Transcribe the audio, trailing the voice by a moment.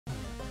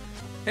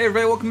Hey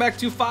everybody, welcome back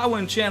to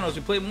Fawin channel as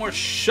we play more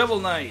Shovel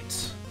Knight.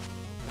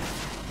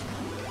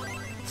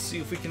 Let's see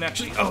if we can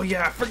actually... Oh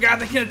yeah, I forgot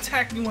they can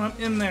attack me when I'm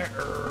in there.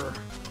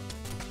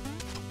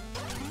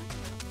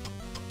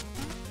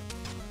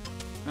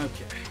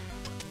 Okay.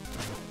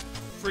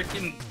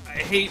 Freaking... I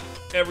hate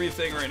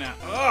everything right now.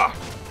 Ugh!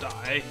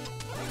 Die.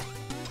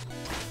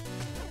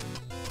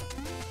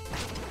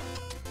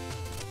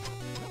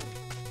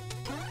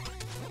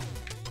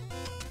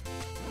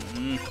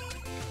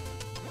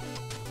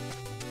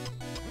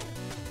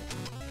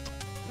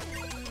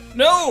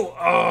 No!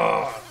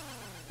 Oh.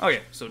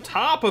 Okay, so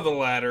top of the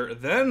ladder,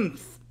 then,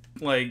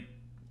 like,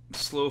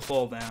 slow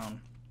fall down.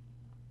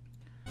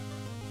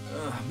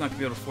 I'm not gonna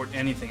be able to afford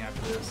anything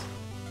after this.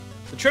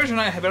 The treasure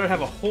knight better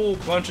have a whole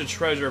bunch of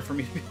treasure for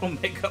me to be able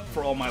to make up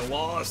for all my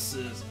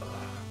losses.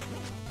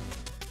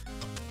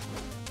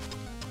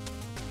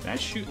 Can I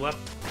shoot left?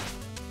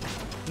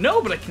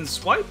 No, but I can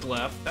swipe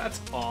left.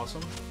 That's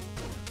awesome.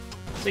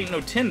 This ain't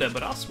no Tinda,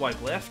 but I'll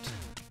swipe left.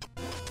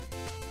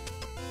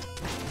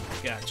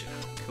 Gotcha.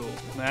 Cool.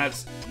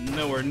 That's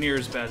nowhere near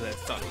as bad as I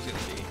thought it was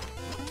gonna be.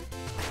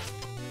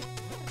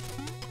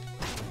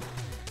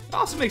 It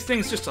also makes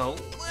things just a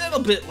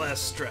little bit less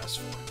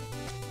stressful.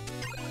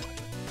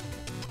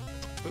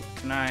 Oop,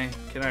 can I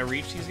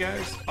reach these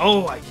guys?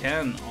 Oh, I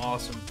can.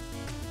 Awesome.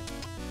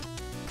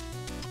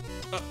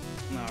 Oh,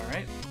 all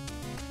right.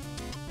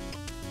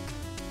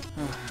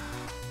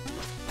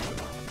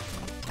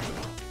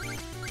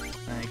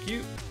 Thank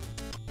you.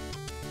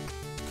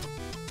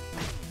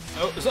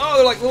 Oh,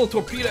 they're like little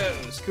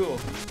torpedoes. Cool.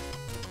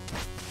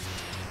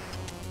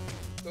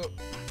 Oh,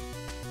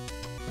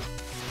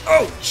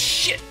 oh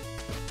shit!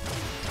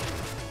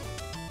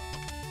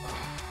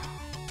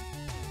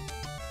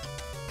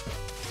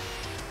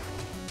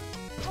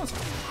 What's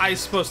I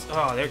supposed to...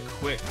 Oh, they're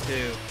quick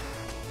too.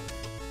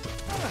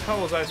 How the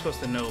hell was I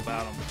supposed to know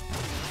about them?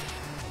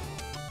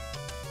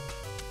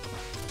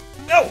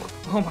 No!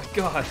 Oh my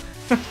god.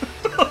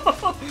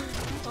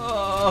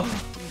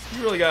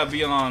 You really gotta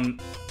be on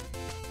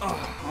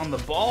the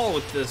ball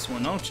with this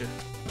one, don't you?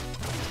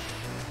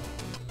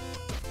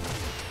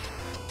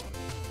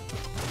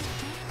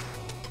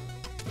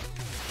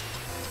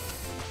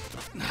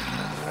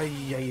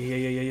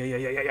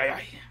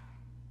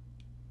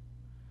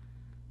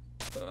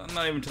 I'm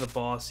not even to the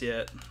boss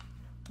yet.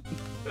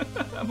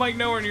 I'm like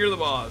nowhere near the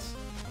boss.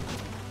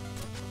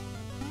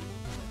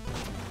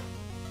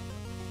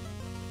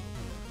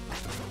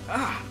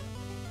 Ah.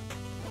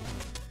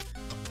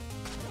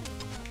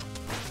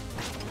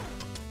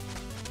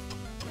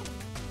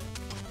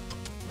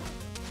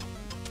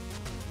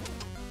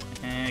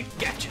 And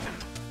gotcha.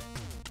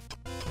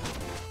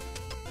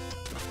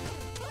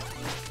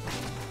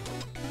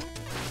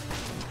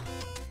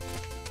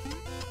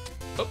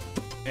 Up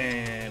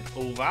and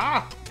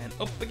over and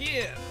up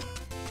again.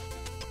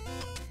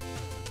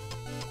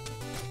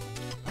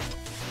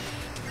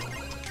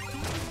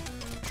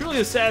 Truly,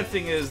 the sad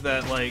thing is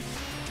that, like,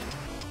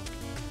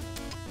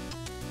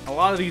 a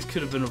lot of these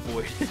could have been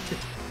avoided.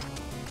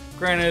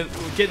 Granted,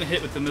 getting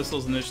hit with the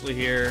missiles initially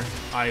here,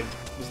 I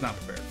was not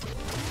prepared for.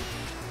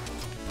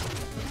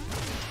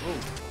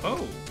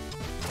 Oh,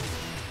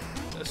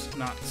 that's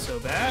not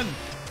so bad.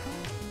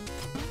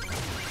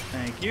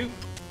 Thank you.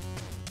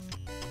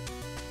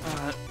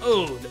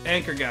 Oh, the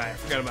anchor guy. I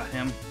forgot about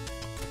him.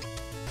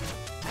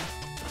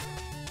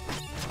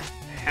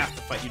 I have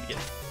to fight you to get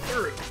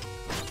through.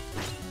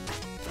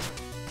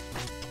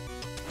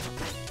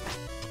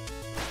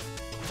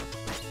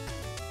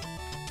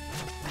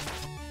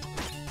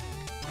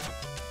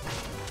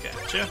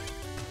 Gotcha.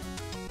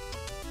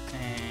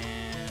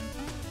 And...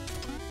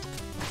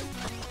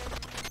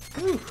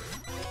 Whew.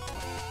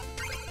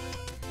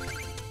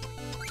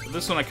 So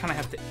this one I kind of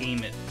have to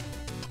aim it.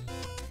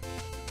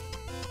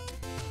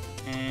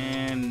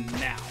 And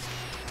now.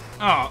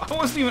 Oh, I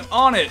wasn't even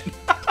on it!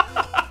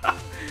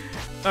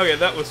 Okay,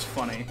 that was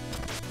funny.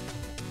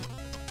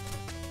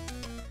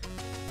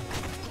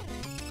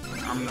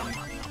 Nom, nom, nom,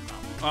 nom,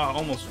 nom. Oh,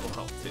 almost full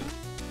health, too.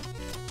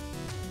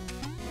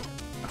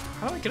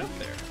 How do I get up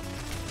there?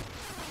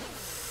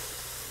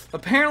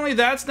 Apparently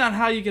that's not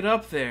how you get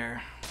up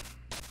there.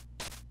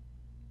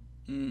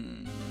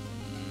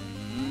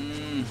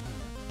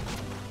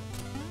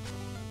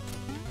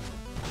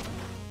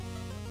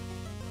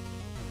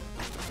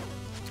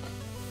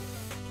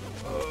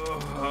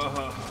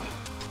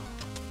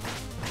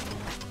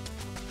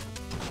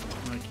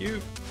 Thank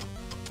you.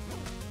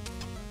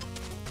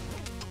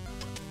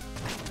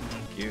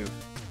 Thank you.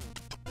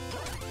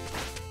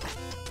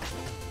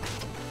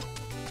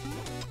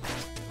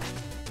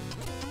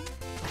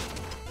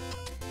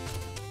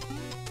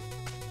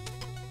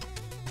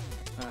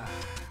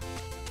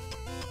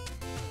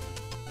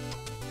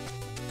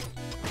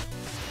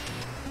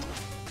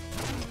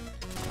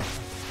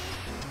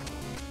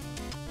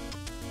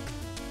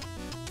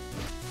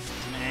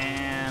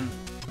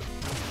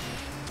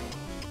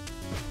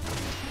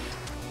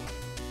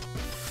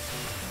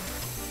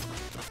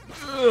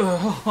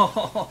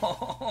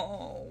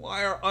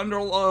 Why are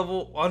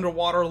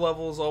underwater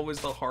levels always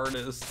the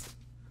hardest?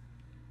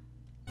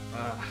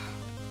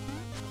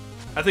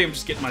 I think I'm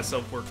just getting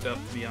myself worked up,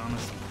 to be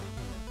honest.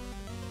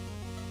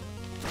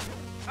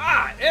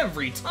 Ah,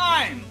 every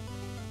time!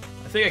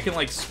 I think I can,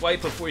 like,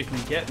 swipe before you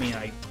can get me, and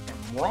I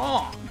am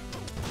wrong.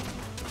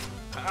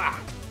 Ah.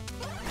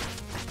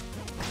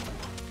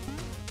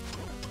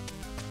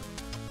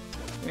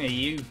 Hey,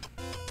 you.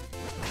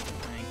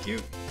 Thank you.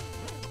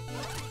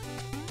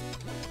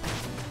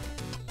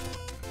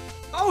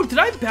 Oh, did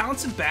I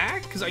bounce it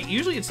back? Because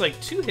usually it's like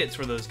 2 hits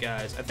for those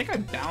guys. I think I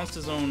bounced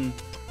his own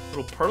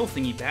little pearl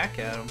thingy back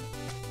at him.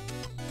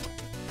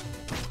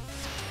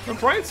 On the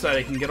bright side,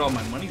 I can get all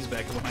my monies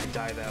back when I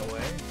die that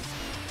way.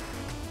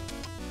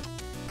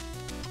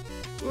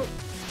 Whoop.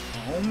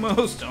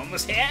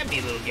 Almost had me,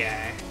 little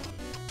guy.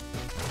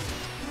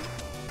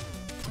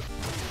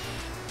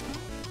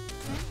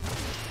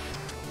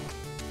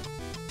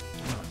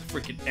 Oh,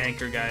 freaking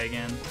anchor guy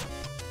again.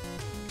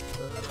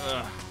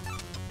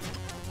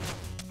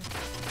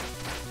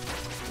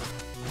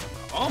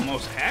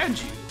 Almost had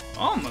you.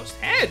 Almost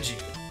had you.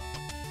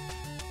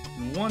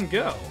 In one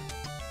go.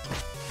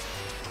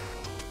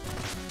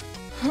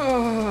 Just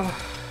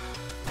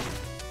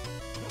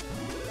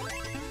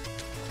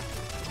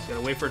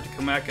gotta wait for it to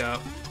come back up.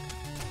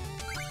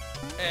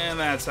 And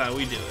that's how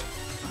we do it.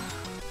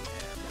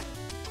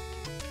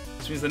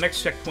 Which means the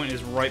next checkpoint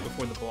is right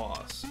before the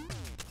boss.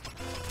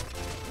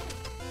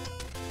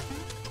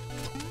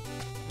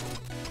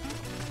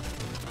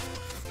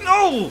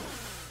 No!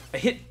 I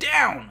hit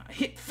down! I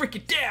hit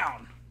frickin'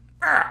 down!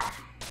 Ah!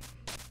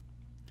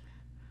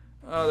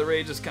 Oh, the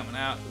rage is coming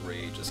out. The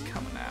rage is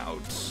coming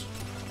out.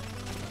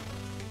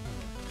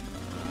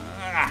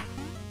 Ah!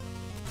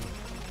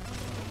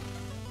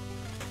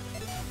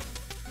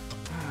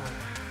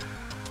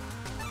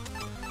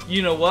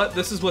 You know what?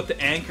 This is what the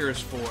anchor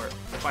is for.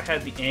 If I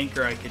had the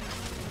anchor, I could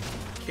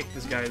kick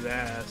this guy's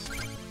ass.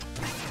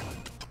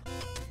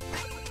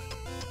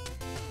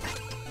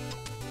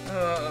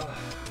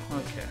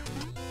 Okay.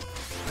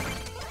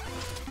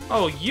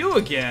 Oh, you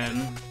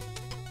again?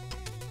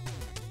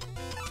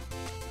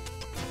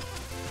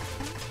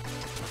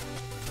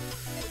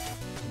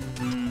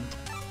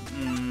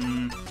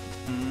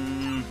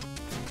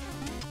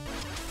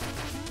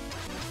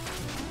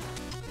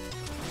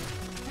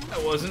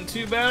 That wasn't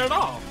too bad at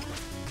all.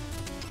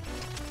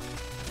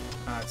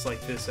 Ah, it's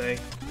like this, eh?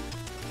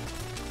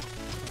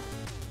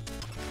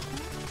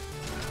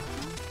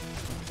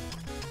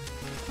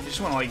 You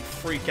just want to, like,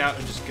 freak out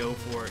and just go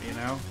for it, you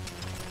know?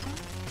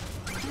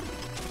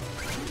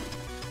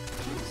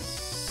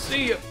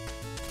 See ya!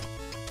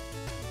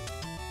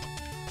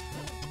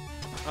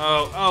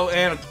 Oh,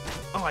 and...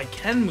 Oh, I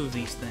can move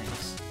these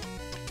things.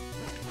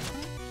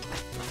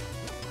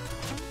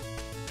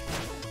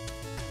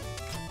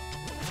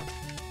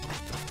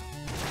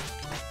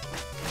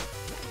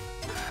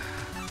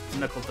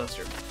 Knuckle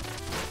duster.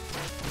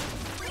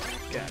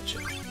 Gotcha.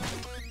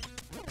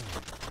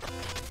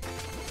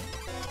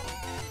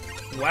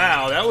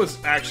 Wow, that was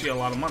actually a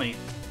lot of money.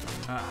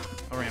 Ah,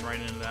 I ran right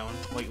into that one.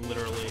 Like,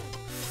 literally.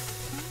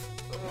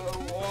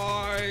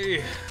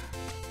 Why?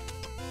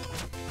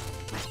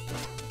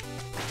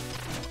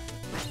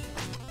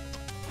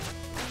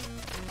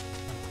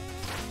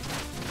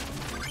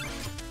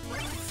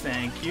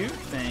 Thank you,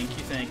 thank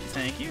you, thank you,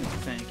 thank you,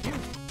 thank you.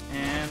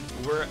 And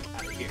we're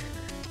out of here.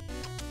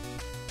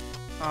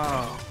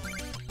 Oh.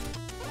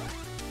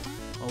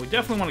 Well, we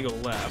definitely want to go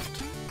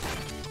left.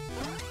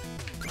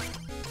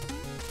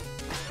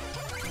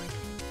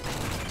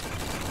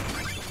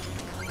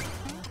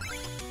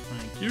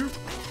 Thank you.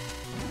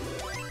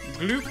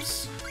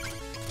 Gloops.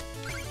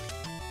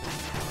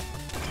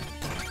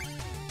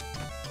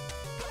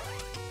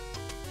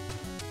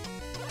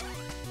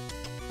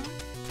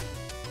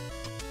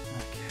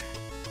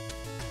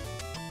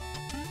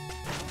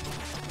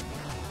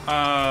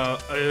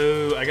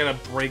 Oh, I gotta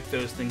break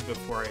those things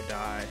before I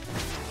die.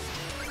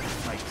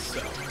 Like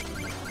so.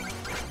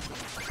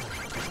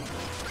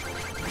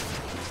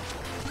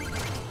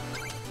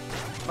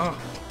 Oh,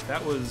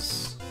 that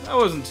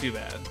wasn't too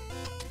bad.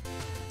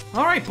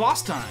 Alright,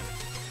 boss time.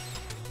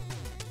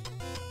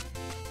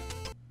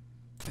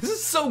 This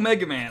is so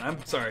Mega Man.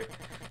 I'm sorry.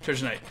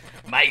 Treasure Knight.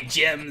 My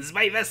gems,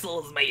 my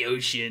vessels, my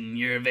ocean,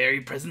 your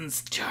very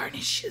presence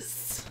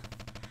tarnishes.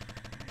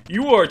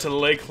 You are to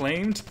lay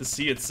claim to the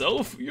sea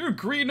itself. Your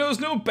greed knows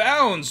no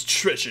bounds,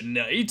 Treasure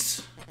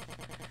Knight.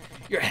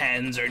 Your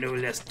hands are no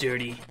less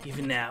dirty.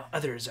 Even now,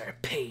 others are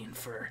paying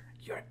for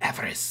your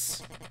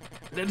avarice.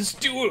 Let us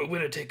do it,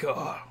 winner take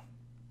all.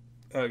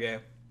 Okay.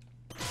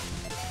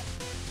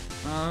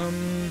 Yeah.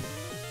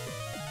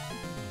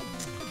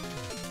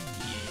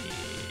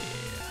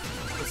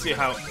 Let's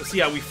see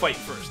how we fight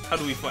first. How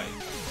do we fight?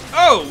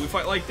 Oh, we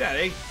fight like that,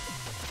 eh?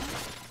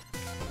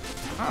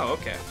 Oh,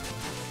 okay.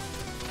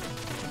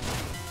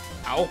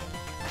 Ow.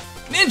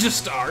 Ninja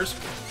stars!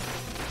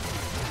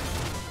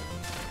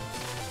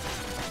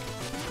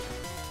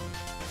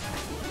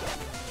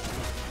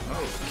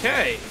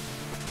 Okay.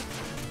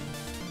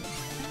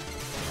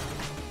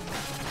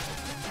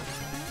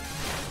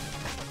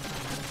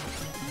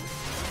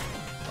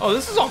 Oh,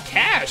 this is all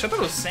cash. I thought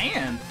it was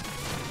sand.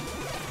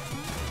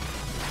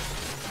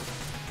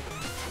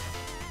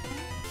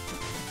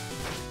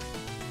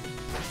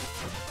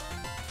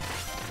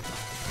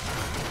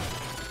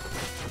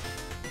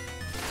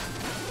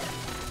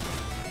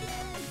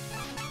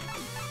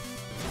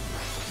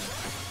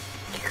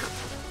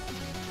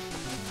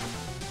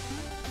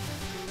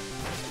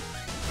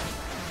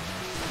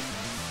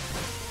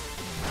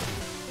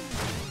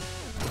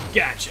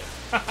 Gotcha.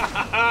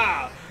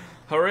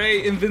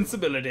 Hooray,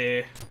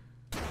 invincibility.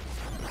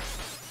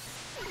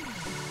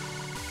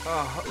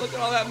 Oh, look at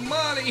all that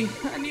money.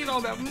 I need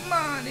all that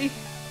money.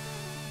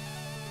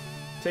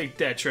 Take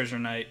that, Treasure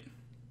Knight.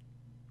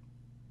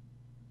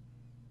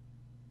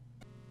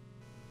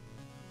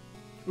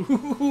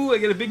 Ooh, I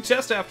get a big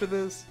chest after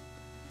this.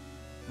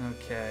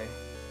 Okay.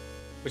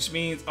 Which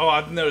means, oh,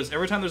 I've noticed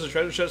every time there's a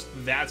treasure chest,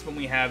 that's when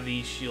we have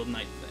the Shield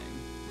Knight thing.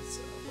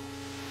 So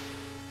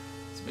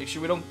let's make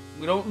sure we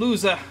don't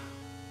lose her.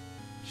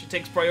 She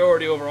takes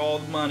priority over all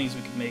the monies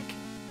we can make.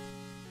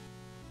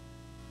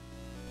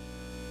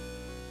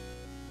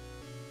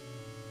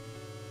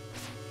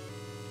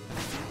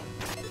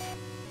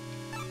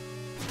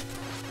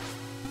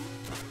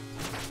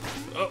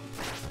 Oh.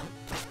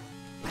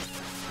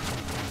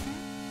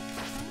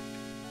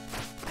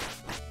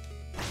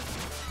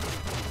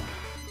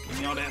 Give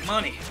me all that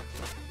money.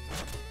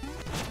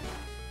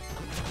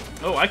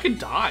 Oh, I could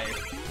die.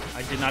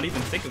 I did not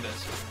even think of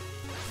this.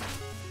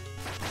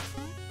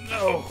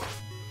 No.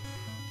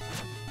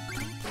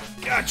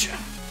 Gotcha.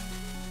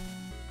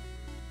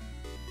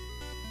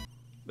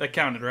 That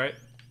counted, right?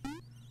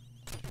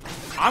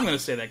 I'm gonna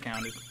say that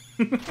counted.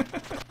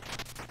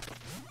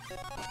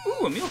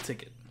 Ooh, a meal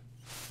ticket.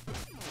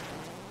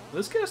 Will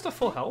this get us to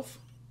full health?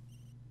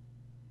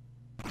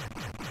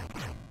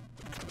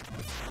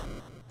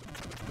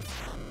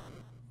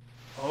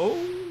 Oh,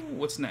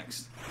 what's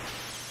next?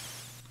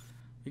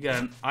 We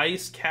got an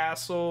ice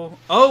castle.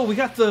 Oh, we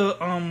got the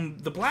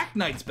Black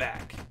Knights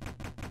back.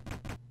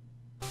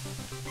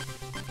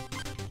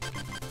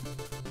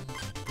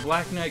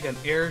 Black Knight got an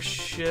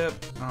airship.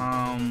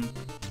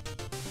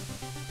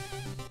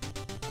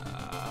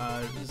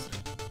 Is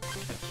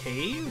it a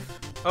cave?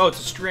 Oh, it's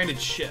a stranded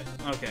ship.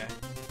 Okay.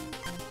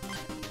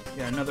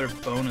 Yeah, another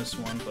bonus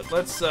one. But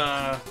let's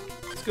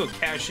go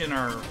cash in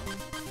our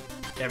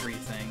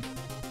everything.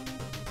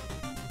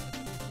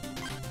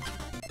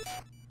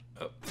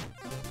 Oh.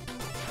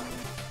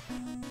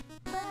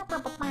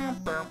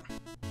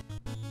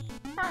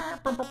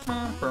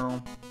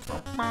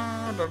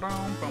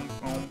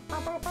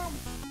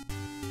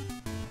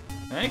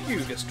 Thank you,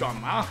 get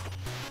strong now.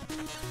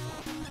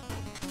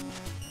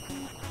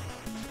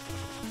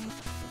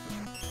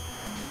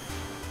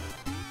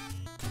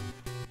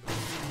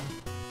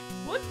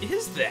 What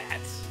is that?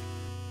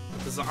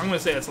 I'm gonna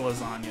say it's a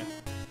lasagna.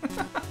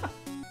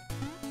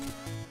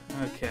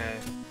 Okay.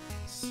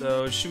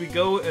 So should we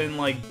go and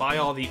like buy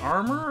all the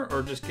armor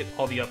or just get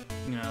all the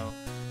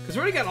because we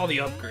already got all the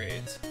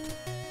upgrades.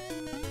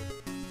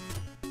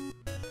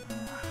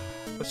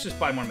 Let's just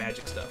buy more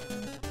magic stuff.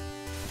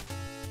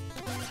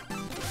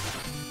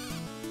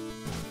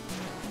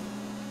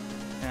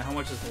 Yeah, how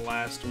much is the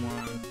last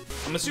one?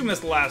 I'm assuming that's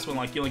the last one,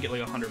 like you only get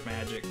like 100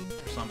 magic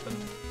or something.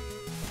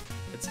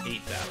 It's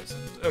 8,000.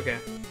 Okay.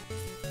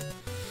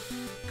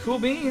 Cool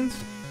beans.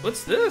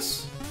 What's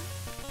this?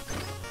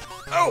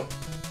 Oh!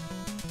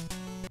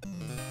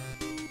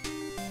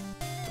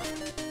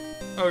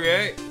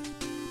 Okay.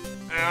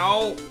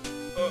 Ow.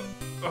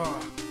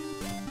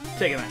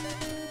 Taking that.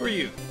 Who are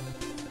you?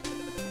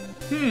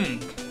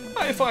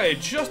 If I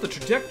adjust the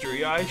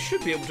trajectory, I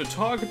should be able to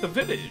target the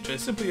village. I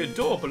simply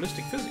adore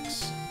ballistic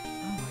physics.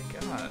 Oh my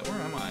god, where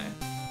am I?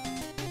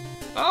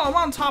 Oh, I'm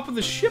on top of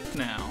the ship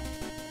now.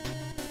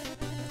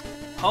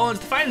 Oh, it's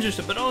the fighting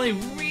ship, but only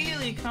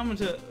really come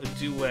to a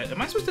duet.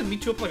 Am I supposed to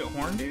meet you up like a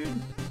horn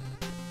dude?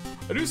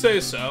 I do say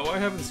so. I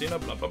haven't seen a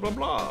blah blah blah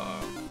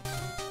blah.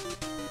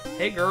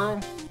 Hey girl,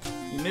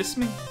 you miss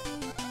me?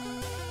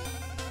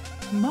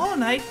 Mole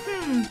Knight?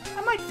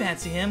 I might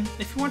fancy him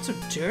if he weren't so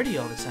dirty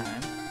all the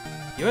time.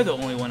 You're the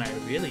only one I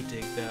really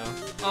dig, though.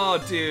 Oh,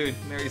 dude,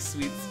 Mary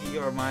Sweets,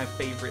 you're my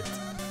favorite.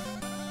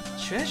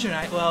 Treasure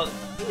Knight? Well,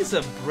 he's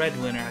a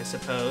breadwinner, I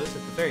suppose, at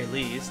the very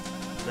least.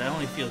 But I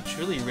only feel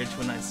truly rich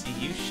when I see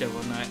you,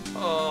 Shovel Knight.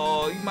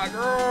 Oh, you're my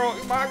girl!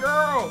 You're my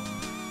girl!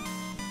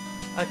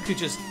 I could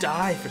just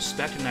die for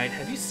Spectre Knight.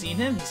 Have you seen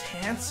him? He's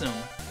handsome.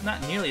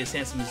 Not nearly as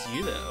handsome as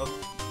you, though.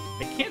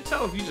 I can't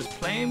tell if you just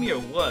playing me or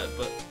what,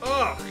 but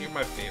you're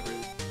my favorite.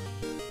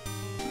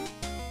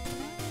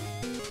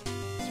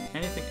 Is there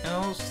anything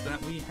else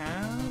that we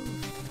have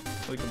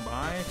that we can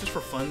buy just for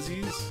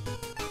funsies?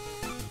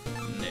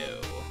 No.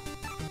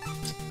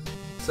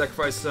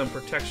 Sacrifice some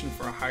protection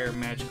for a higher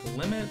magical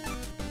limit.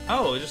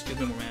 Oh, it just gives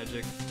me more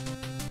magic.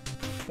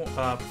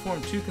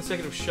 Perform 2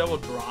 consecutive shovel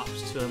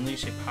drops to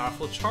unleash a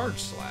powerful charge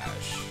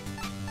slash.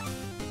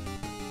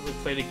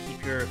 Play to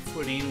keep your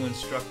footing when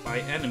struck by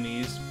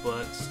enemies,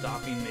 but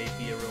stopping may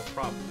be a real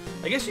problem.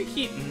 I guess you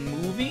keep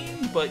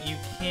moving, but you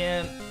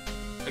can't.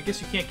 I guess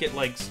you can't get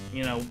like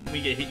when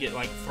you get hit, get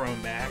like thrown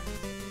back.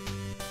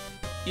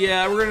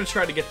 Yeah, we're gonna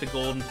try to get the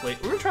golden plate.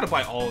 We're gonna try to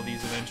buy all of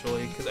these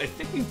eventually because I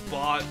think we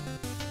bought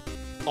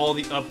all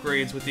the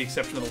upgrades with the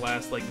exception of the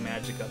last like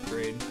magic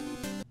upgrade.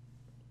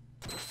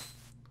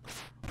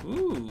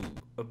 Ooh,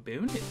 a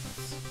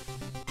bonus.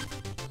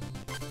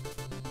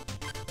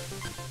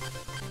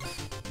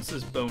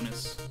 This is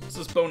bonus. This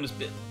is bonus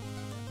bit.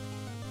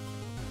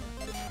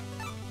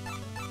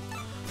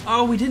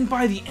 Oh, we didn't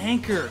buy the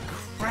anchor.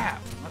 Crap.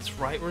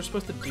 right. We're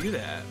supposed to do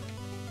that.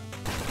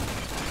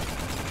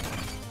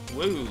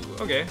 Whoa,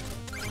 okay.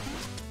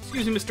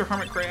 Excuse me, Mr.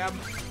 Hermit Crab.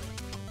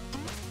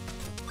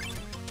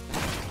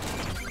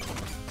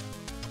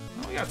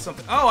 Oh, we got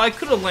something. Oh, I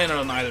could have landed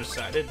on either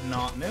side. I did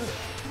not know that.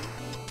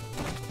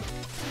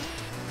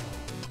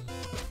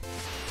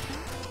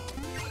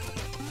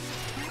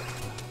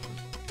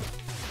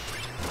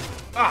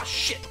 Ah,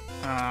 shit.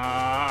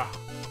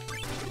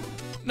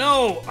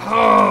 No!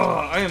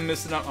 Oh, I am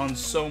missing out on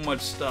so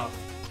much stuff.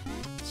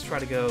 Let's try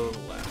to go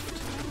left.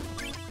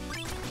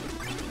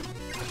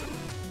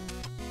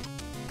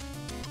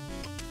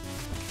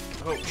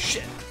 Oh,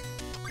 shit.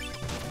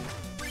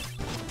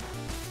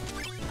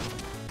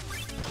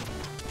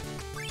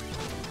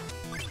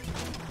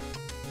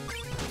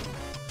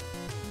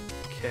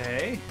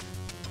 Okay.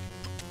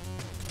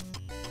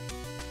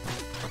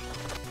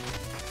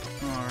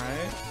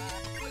 Alright.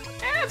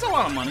 That's a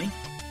lot of money.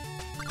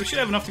 We should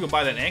have enough to go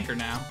buy that anchor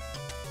now.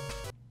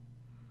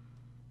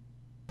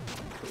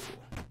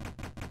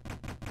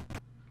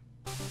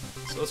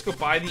 So let's go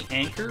buy the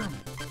anchor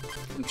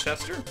from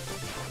Chester.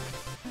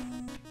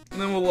 And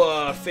then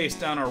we'll face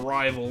down our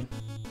rival.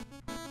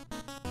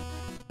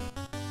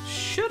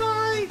 Should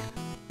I?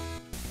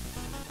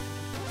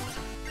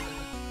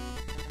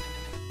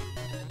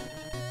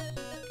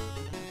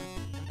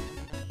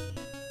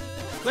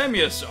 Play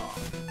me a song.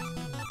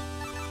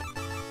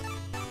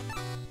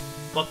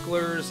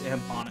 Bucklers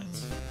and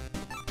bonnets.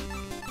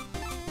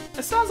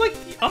 That sounds like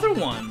the other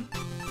one.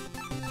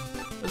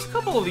 There's a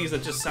couple of these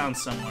that just sound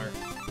similar,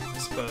 I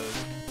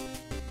suppose.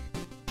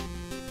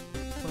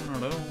 I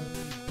don't know.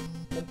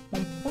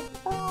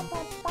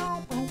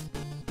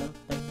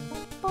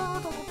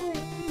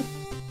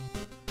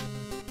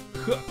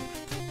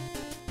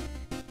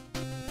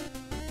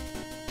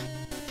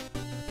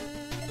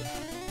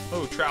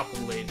 Oh,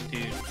 Trapple Lady,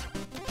 dude.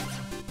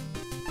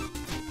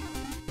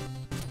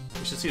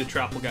 We should see the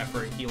Trapple guy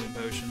for a healing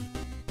potion.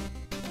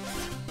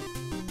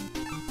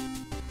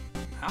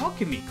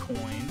 Alchemy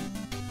coin?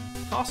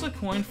 Toss a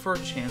coin for a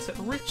chance at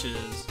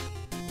riches.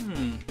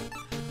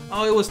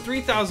 Oh, it was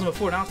 3,000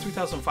 before, now it's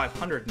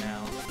 3,500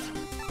 now.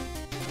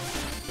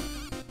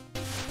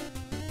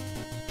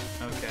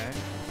 Okay.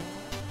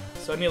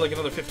 So I need like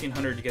another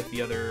 1,500 to get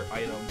the other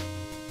item.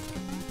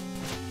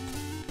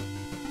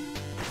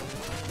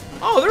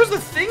 Oh, there's the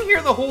thing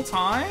here the whole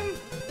time?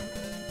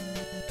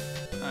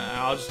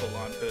 I'll just hold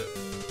on to it.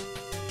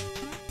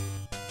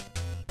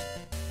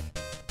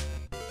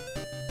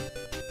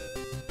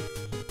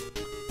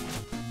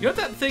 You know what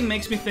that thing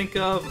makes me think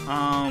of?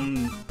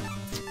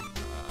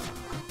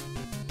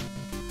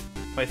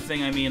 By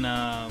thing, I mean,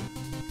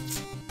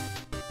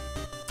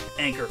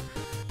 anchor.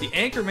 The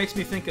anchor makes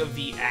me think of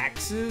the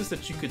axes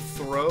that you could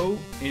throw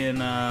in,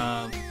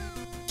 what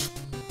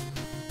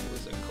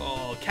was it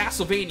called?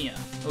 Castlevania.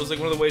 It was like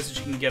one of the ways that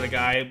you can get a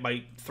guy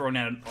by throwing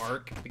out an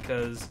arc,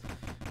 because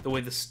the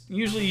way this...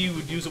 Usually you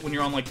would use it when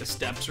you're on, like, the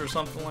steps or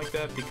something like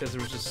that, because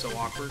it was just so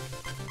awkward.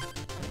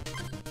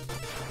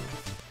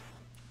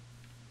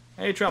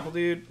 Hey, Trapple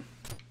dude.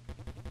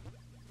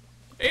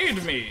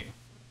 Aid me!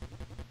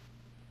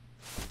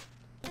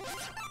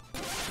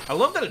 I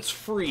love that it's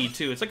free,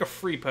 too. It's like a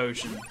free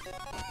potion.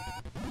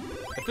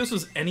 If this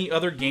was any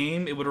other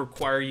game, it would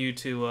require you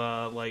to,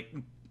 like,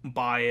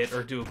 buy it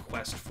or do a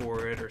quest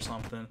for it or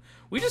something.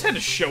 We just had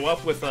to show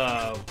up with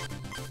a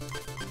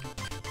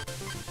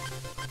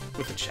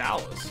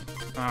chalice.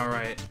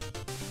 Alright.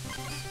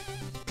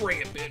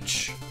 Bring it,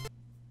 bitch.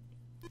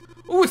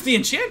 Ooh, it's the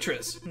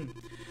Enchantress!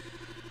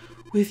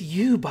 With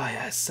you by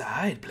our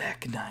side,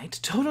 Black Knight,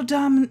 total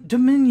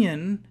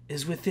dominion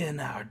is within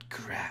our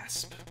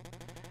grasp.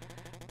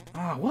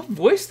 Ah, what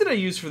voice did I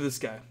use for this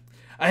guy?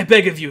 I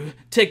beg of you,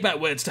 take my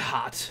words to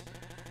heart.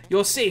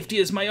 Your safety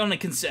is my only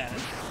concern.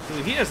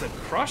 Ooh, he has a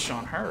crush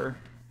on her.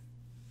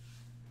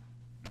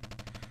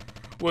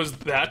 Was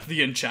that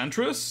the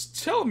Enchantress?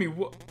 Tell me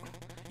what...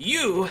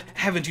 You,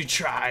 haven't you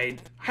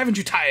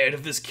tired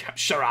of this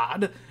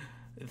charade?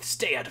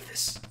 Stay out of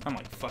this. I'm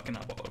like fucking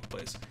up all over the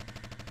place.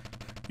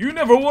 You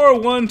never were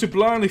one to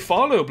blindly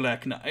follow,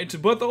 Black Knight,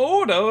 but the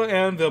Order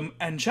and the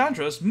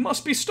Enchantress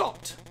must be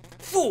stopped.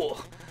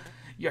 Fool!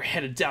 You're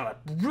headed down a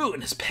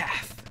ruinous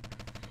path.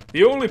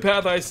 The only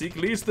path I seek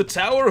leads to the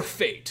Tower of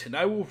Fate, and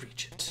I will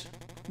reach it.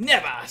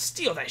 Never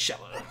steal that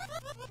shovel. Oh,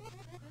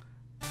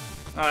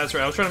 that's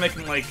right. I was trying to make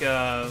him like,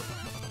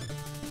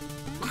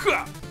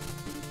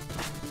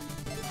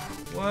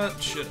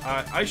 What should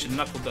I should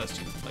knuckle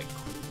dust you like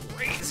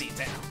crazy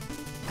down.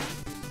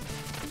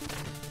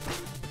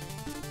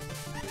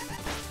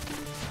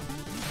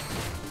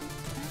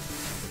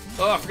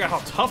 Oh, I forgot how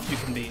tough you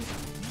can be.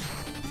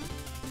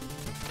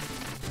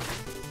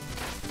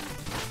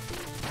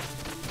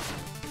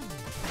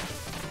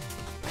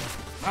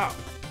 Oh.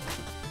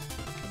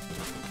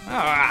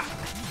 Ah.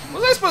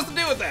 What was I supposed to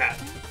do with that?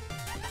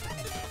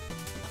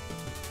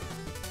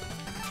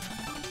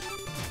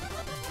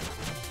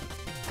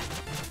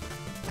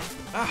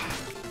 Ah.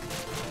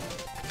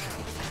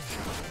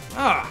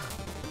 Ah.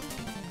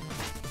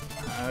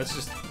 Let's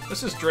just Let's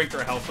just drink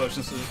our health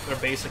potions so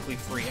they're basically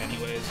free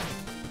anyways.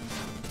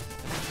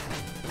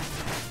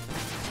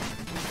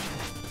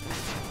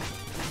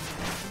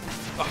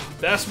 Oh,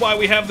 that's why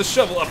we have the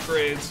shovel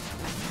upgrades.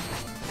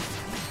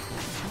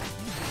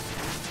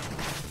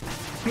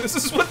 This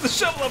is what the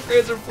shovel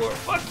upgrades are for.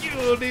 Fuck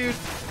you, dude.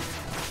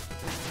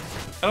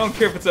 I don't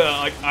care if it's a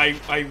like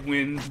I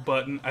win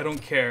button. I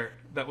don't care.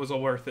 That was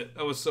all worth it.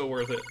 That was so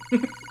worth it.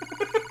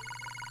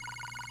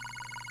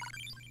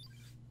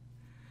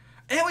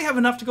 And we have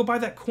enough to go buy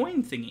that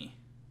coin thingy.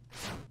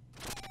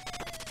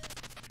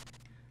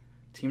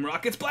 Team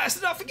Rocket's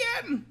blasted off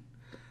again!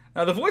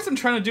 Now the voice I'm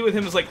trying to do with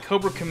him is like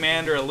Cobra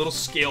Commander, a little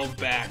scaled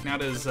back,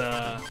 not as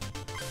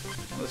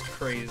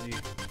crazy.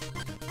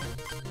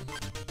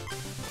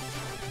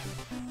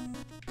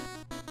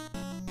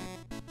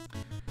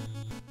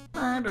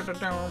 You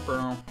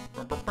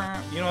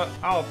know what?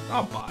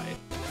 I'll buy it.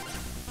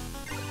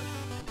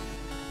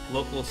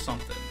 Local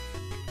something.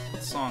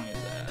 What song is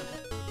that?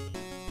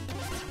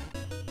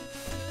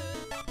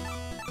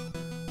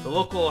 The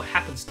local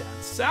happenstance.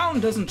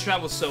 Sound doesn't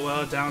travel so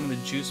well down in the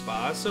juice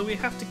bar, so we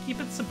have to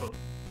keep it simple.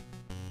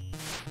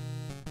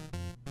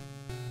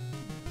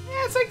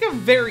 Yeah, it's like a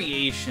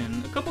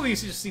variation. A couple of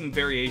these just seem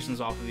variations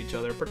off of each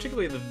other,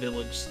 particularly the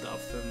village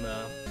stuff and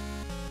the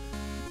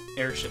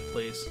airship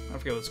place. I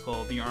forget what it's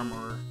called. The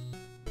armorer.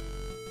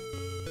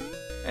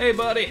 Hey,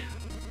 buddy.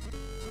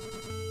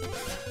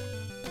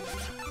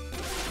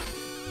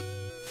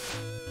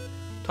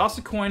 Toss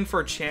a coin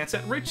for a chance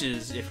at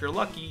riches. If you're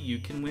lucky, you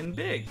can win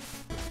big.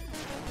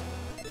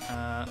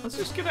 Let's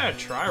just give that a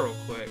try real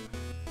quick.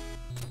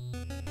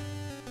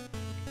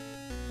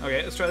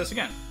 Okay, let's try this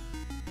again.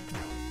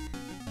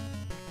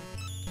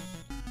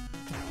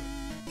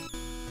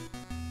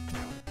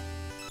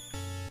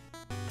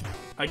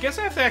 I guess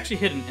I have to actually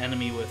hit an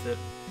enemy with it.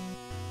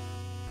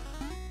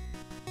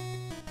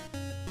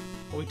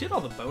 Well, we did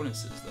all the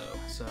bonuses, though,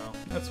 so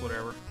that's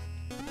whatever.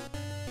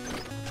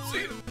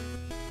 See ya.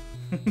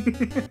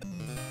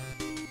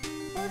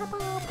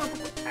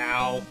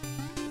 Ow.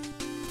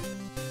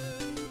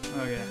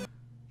 Okay.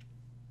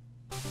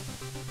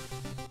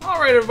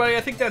 Alright, everybody,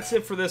 I think that's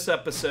it for this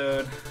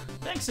episode.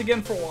 Thanks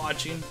again for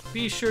watching.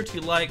 Be sure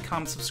to like,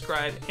 comment,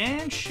 subscribe,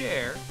 and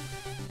share.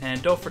 And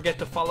don't forget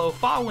to follow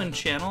Fawin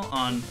channel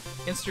on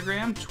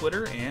Instagram,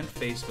 Twitter, and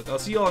Facebook. I'll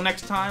see you all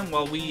next time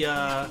while we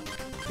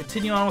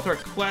continue on with our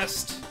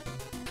quest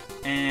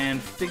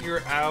and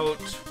figure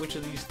out which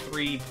of these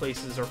 3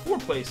 places, or 4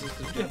 places,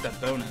 because we do have that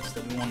bonus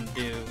that we want to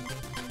do.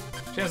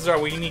 Chances are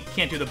we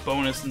can't do the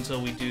bonus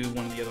until we do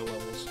one of the other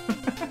levels.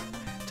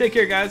 Take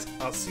care, guys.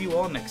 I'll see you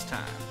all next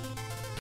time.